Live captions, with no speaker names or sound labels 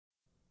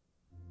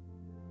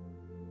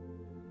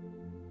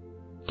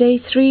Day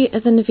 3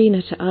 of the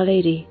Novena to Our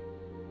Lady,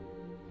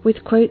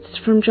 with quotes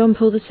from John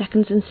Paul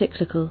II's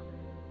encyclical,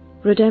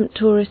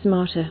 Redemptoris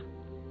Mater.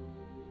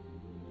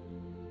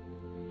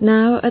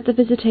 Now, at the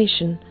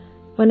Visitation,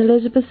 when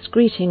Elizabeth's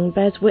greeting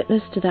bears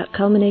witness to that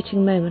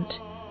culminating moment,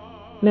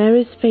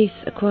 Mary's faith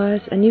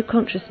acquires a new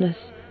consciousness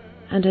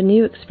and a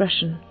new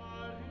expression.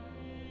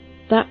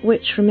 That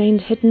which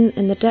remained hidden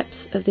in the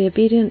depths of the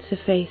obedience of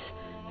faith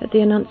at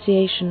the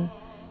Annunciation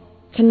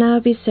can now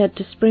be said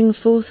to spring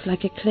forth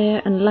like a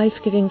clear and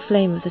life-giving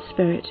flame of the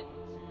Spirit.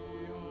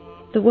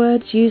 The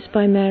words used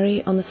by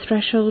Mary on the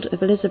threshold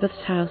of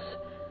Elizabeth's house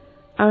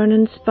are an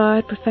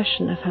inspired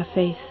profession of her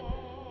faith,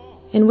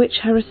 in which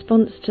her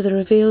response to the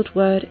revealed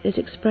word is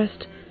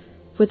expressed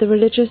with the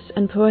religious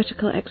and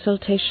poetical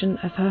exaltation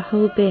of her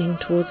whole being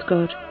towards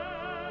God.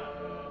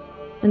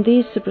 And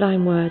these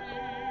sublime words,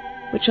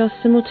 which are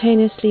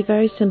simultaneously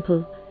very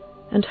simple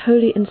and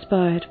wholly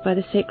inspired by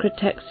the sacred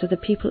texts of the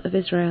people of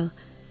Israel,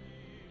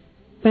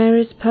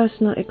 Mary's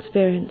personal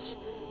experience,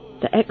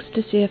 the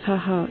ecstasy of her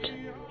heart,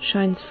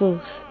 shines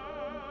forth.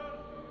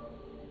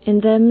 In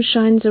them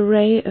shines a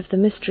ray of the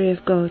mystery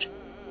of God,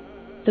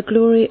 the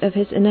glory of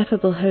His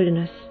ineffable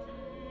holiness,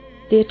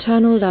 the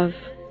eternal love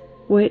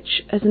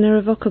which, as an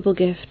irrevocable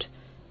gift,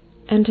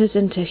 enters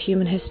into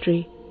human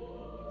history.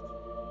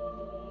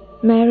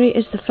 Mary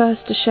is the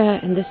first to share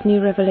in this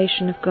new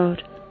revelation of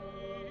God,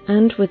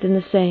 and within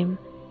the same,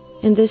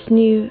 in this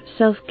new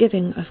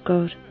self-giving of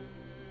God.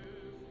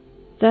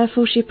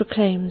 Therefore she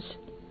proclaims,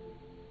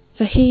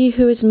 "For He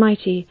who is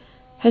mighty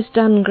has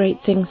done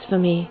great things for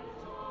me,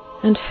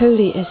 and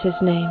holy is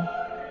His name."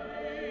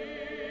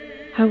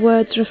 Her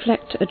words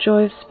reflect a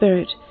joy of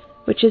spirit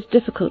which is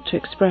difficult to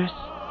express.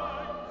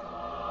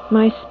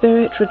 "My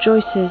spirit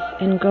rejoices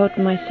in God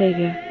my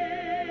Saviour."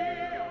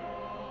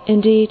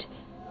 Indeed,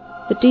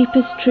 the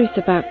deepest truth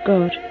about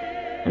God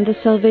and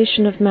the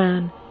salvation of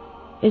man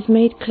is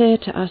made clear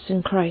to us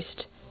in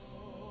Christ,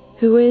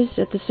 who is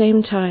at the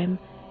same time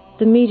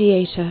the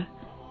mediator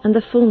and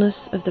the fullness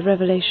of the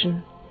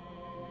revelation.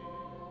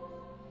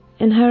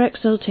 In her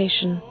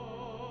exaltation,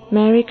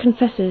 Mary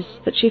confesses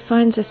that she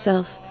finds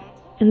herself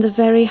in the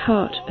very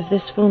heart of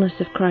this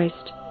fullness of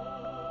Christ.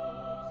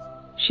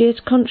 She is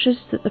conscious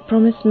that the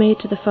promise made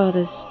to the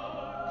fathers,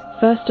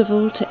 first of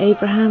all to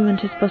Abraham and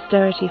his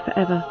posterity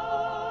forever,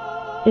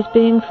 is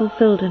being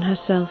fulfilled in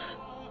herself.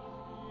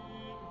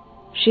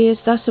 She is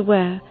thus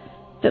aware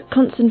that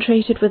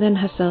concentrated within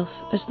herself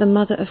as the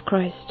mother of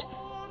Christ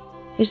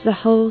is the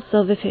whole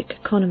salvific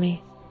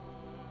economy,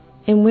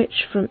 in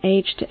which from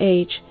age to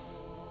age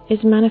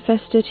is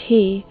manifested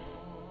He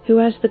who,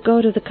 as the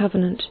God of the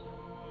covenant,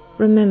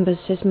 remembers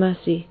His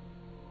mercy.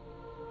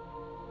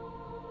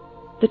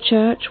 The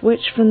Church,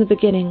 which from the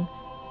beginning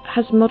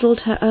has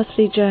modelled her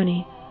earthly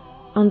journey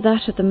on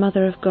that of the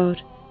Mother of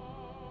God,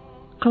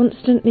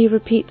 constantly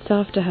repeats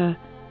after her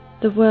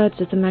the words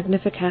of the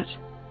Magnificat.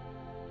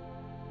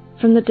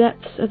 From the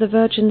depths of the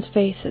Virgin's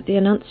faith at the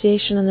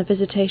Annunciation and the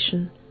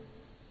Visitation,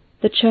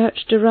 the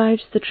Church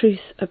derives the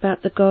truth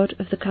about the God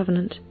of the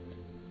covenant,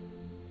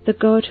 the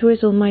God who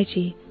is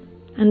almighty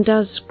and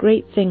does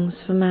great things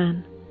for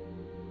man.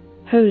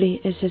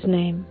 Holy is His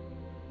name.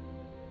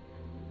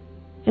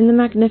 In the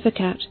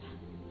Magnificat,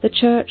 the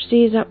Church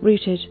sees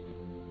uprooted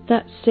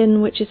that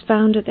sin which is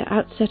found at the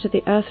outset of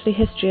the earthly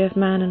history of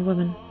man and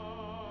woman,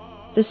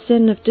 the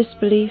sin of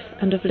disbelief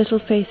and of little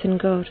faith in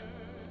God.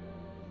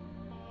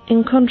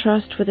 In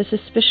contrast with the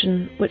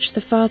suspicion which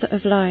the father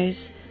of lies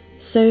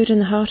sowed in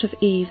the heart of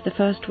Eve, the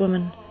first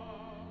woman,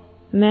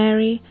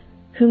 Mary,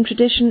 whom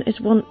tradition is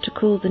wont to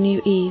call the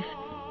new Eve,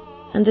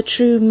 and the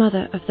true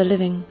mother of the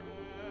living,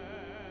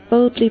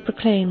 boldly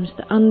proclaims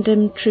the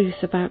undimmed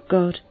truth about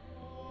God,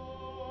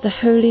 the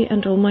holy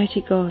and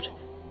almighty God,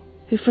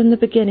 who from the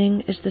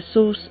beginning is the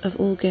source of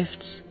all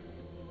gifts,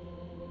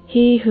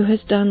 He who has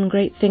done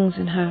great things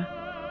in her,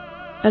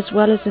 as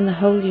well as in the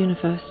whole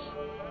universe.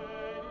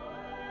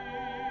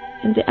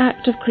 In the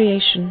act of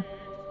creation,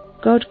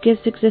 God gives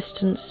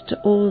existence to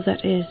all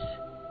that is.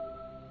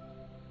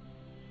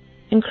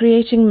 In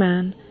creating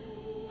man,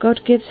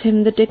 God gives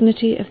him the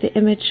dignity of the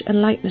image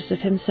and likeness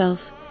of Himself,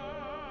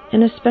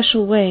 in a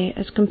special way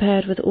as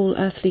compared with all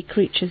earthly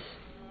creatures.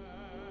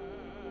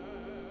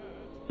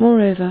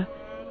 Moreover,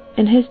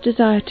 in His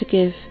desire to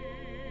give,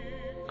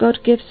 God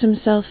gives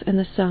Himself in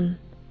the Son,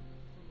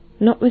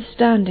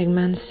 notwithstanding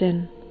man's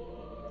sin.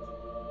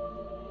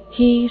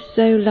 He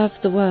so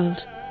loved the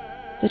world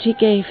that He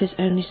gave His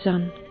only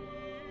Son.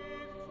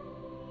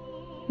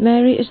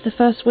 Mary is the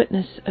first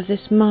witness of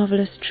this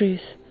marvellous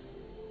truth,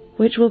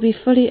 which will be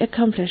fully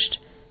accomplished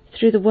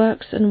through the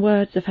works and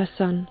words of her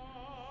Son,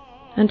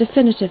 and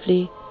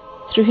definitively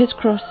through His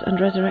cross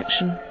and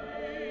resurrection.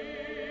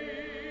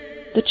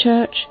 The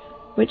Church,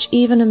 which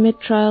even amid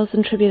trials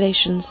and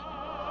tribulations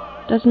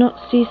does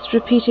not cease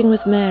repeating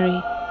with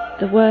Mary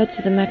the words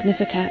of the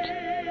Magnificat,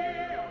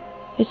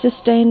 is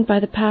sustained by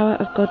the power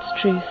of God's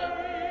truth,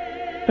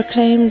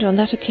 proclaimed on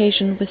that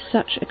occasion with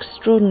such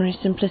extraordinary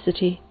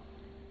simplicity.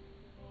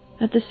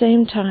 At the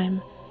same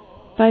time,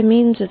 by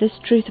means of this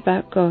truth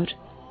about God,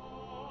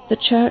 the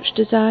Church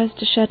desires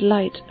to shed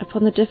light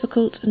upon the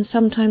difficult and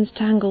sometimes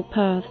tangled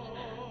paths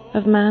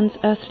of man's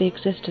earthly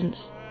existence.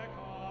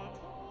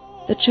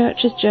 The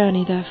Church's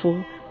journey,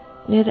 therefore,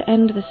 near the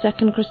end of the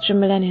second Christian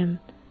millennium,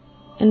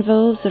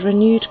 involves a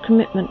renewed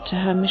commitment to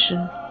her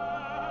mission.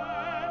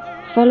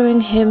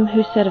 Following him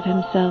who said of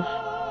himself,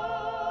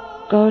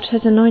 "God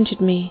has anointed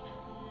me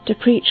to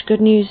preach good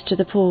news to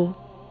the poor,"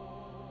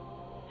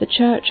 the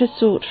Church has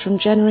sought from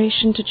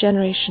generation to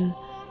generation,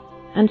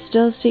 and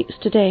still seeks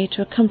today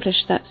to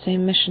accomplish that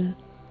same mission.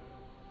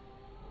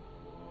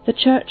 The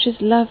Church's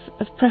love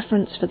of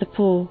preference for the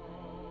poor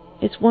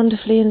is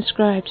wonderfully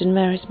inscribed in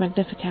Mary's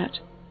Magnificat.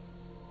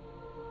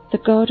 The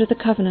God of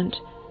the Covenant,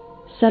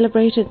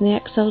 celebrated in the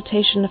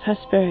exaltation of her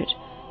Spirit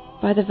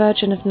by the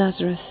Virgin of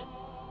Nazareth,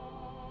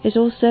 is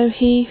also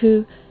He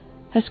who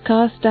has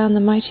cast down the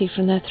mighty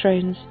from their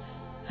thrones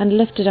and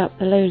lifted up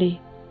the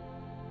lowly,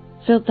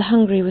 filled the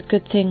hungry with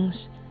good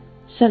things,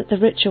 sent the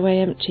rich away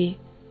empty,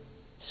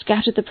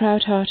 scattered the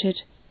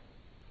proud-hearted,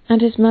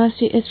 and his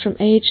mercy is from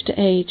age to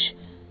age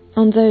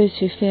on those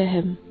who fear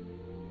him.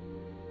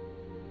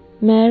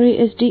 Mary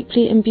is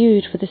deeply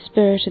imbued with the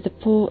spirit of the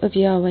poor of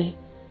Yahweh,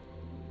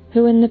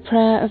 who in the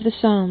prayer of the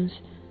Psalms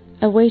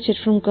awaited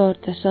from God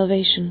their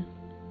salvation,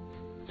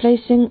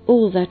 placing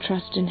all their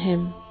trust in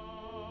him.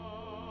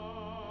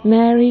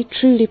 Mary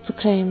truly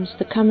proclaims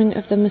the coming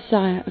of the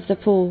Messiah of the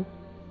poor.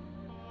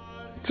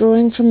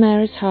 Drawing from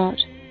Mary's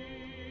heart,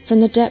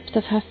 from the depth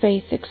of her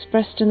faith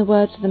expressed in the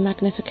words of the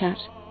Magnificat,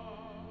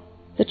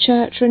 the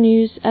Church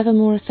renews ever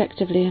more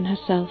effectively in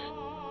herself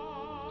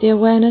the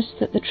awareness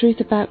that the truth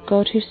about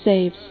God who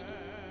saves,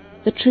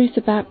 the truth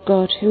about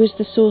God who is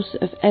the source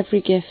of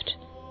every gift,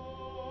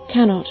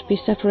 cannot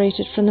be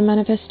separated from the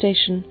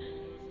manifestation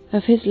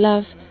of his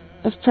love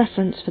of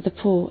preference for the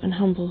poor and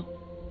humble.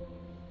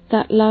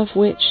 That love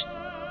which,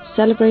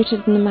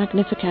 celebrated in the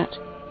Magnificat,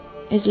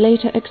 is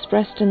later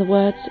expressed in the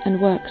words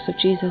and works of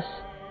Jesus.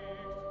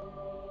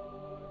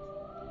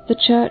 The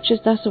Church is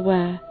thus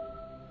aware,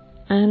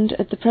 and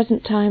at the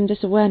present time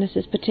this awareness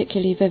is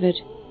particularly vivid,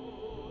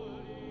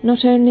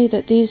 not only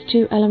that these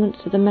two elements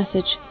of the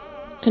message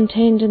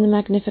contained in the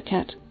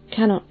Magnificat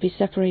cannot be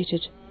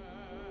separated,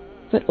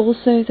 but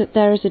also that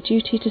there is a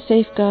duty to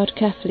safeguard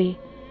carefully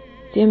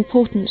the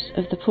importance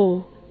of the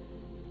poor,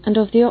 and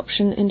of the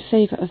option in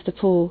favour of the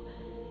poor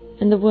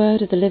in the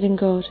Word of the living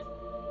God.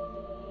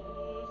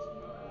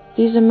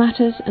 These are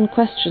matters and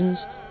questions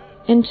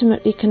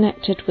intimately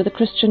connected with the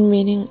Christian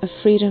meaning of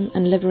freedom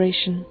and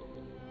liberation.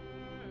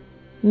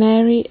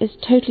 Mary is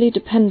totally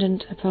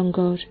dependent upon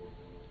God,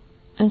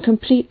 and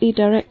completely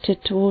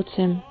directed towards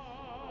him,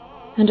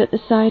 and at the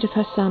side of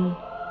her Son.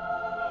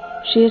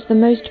 She is the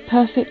most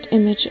perfect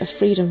image of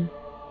freedom,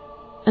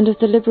 and of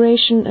the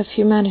liberation of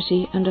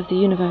humanity and of the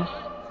universe.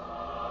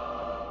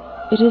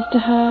 It is to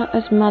her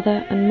as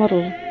mother and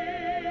model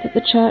that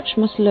the Church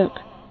must look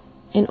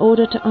in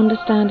order to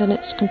understand in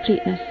its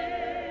completeness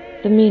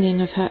the meaning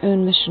of her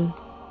own mission.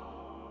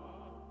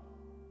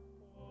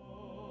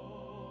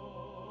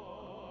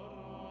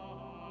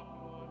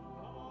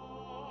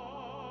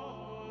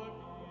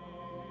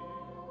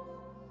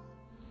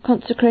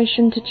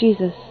 Consecration to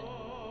Jesus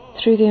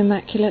through the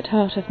Immaculate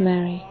Heart of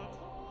Mary.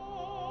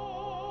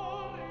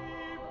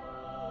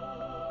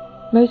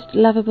 Most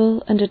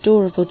lovable and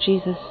adorable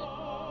Jesus,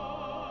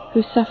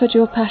 who suffered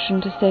your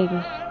passion to save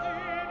us,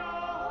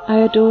 I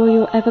adore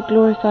your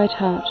ever-glorified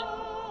heart,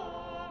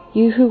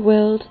 you who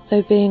willed,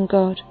 though being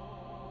God,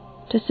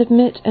 to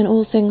submit in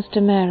all things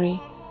to Mary,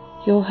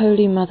 your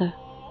holy Mother.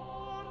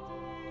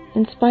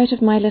 In spite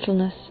of my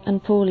littleness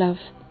and poor love,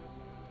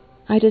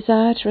 I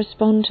desire to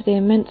respond to the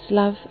immense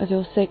love of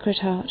your Sacred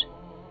Heart,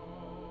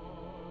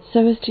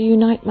 so as to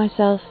unite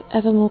myself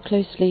ever more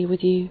closely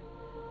with you.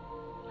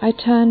 I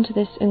turn to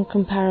this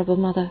incomparable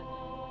Mother,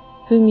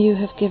 whom you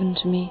have given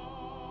to me.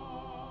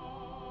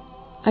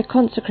 I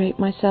consecrate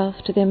myself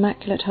to the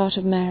Immaculate Heart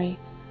of Mary,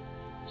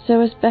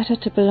 so as better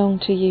to belong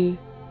to you.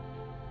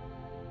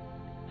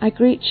 I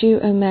greet you,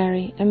 O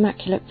Mary,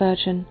 Immaculate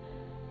Virgin,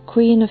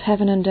 Queen of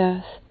heaven and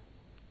earth,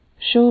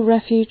 sure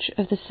refuge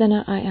of the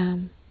sinner I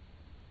am.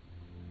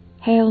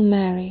 Hail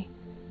Mary,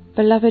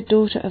 beloved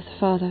daughter of the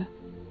Father,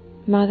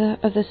 Mother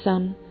of the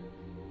Son,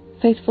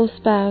 faithful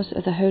spouse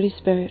of the Holy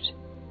Spirit.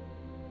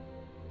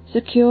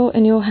 Secure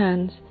in your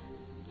hands,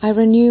 I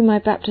renew my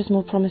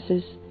baptismal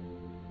promises,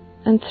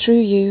 and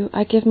through you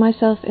I give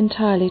myself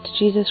entirely to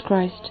Jesus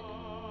Christ,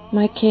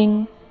 my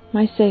King,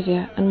 my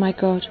Saviour, and my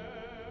God.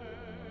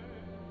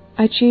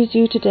 I choose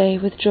you today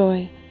with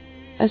joy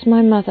as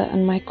my Mother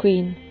and my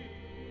Queen,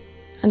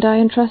 and I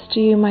entrust to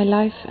you my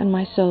life and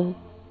my soul.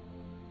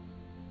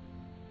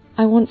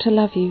 I want to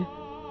love you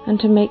and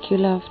to make you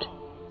loved,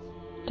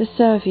 to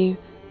serve you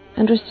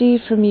and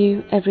receive from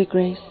you every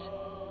grace,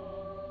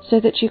 so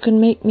that you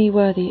can make me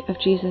worthy of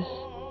Jesus.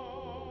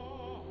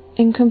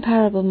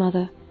 Incomparable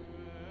Mother,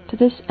 to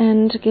this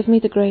end give me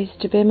the grace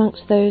to be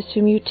amongst those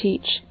whom you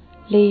teach,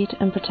 lead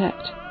and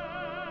protect.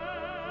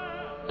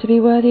 To be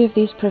worthy of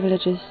these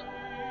privileges,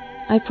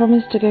 I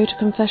promise to go to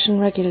confession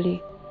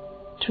regularly,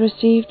 to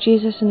receive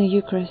Jesus in the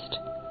Eucharist,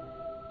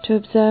 to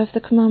observe the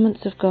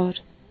commandments of God,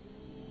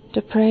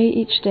 to pray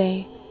each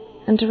day,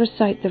 and to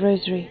recite the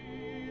Rosary,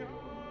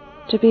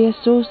 to be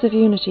a source of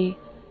unity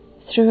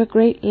through a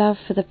great love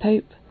for the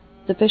Pope,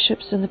 the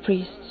bishops and the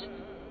priests,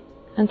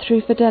 and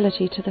through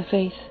fidelity to the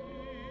faith.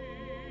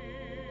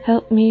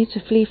 Help me to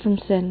flee from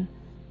sin.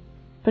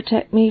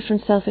 Protect me from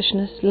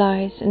selfishness,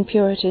 lies,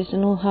 impurities,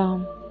 and all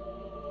harm.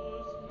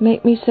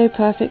 Make me so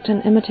perfect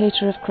an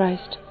imitator of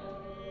Christ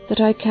that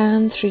I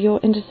can, through your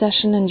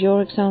intercession and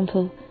your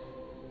example,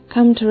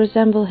 come to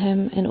resemble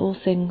him in all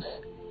things.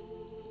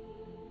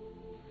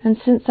 And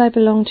since I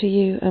belong to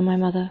you, O my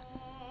Mother,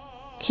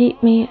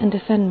 keep me and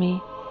defend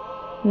me,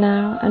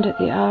 now and at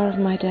the hour of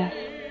my death.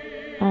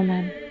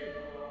 Amen.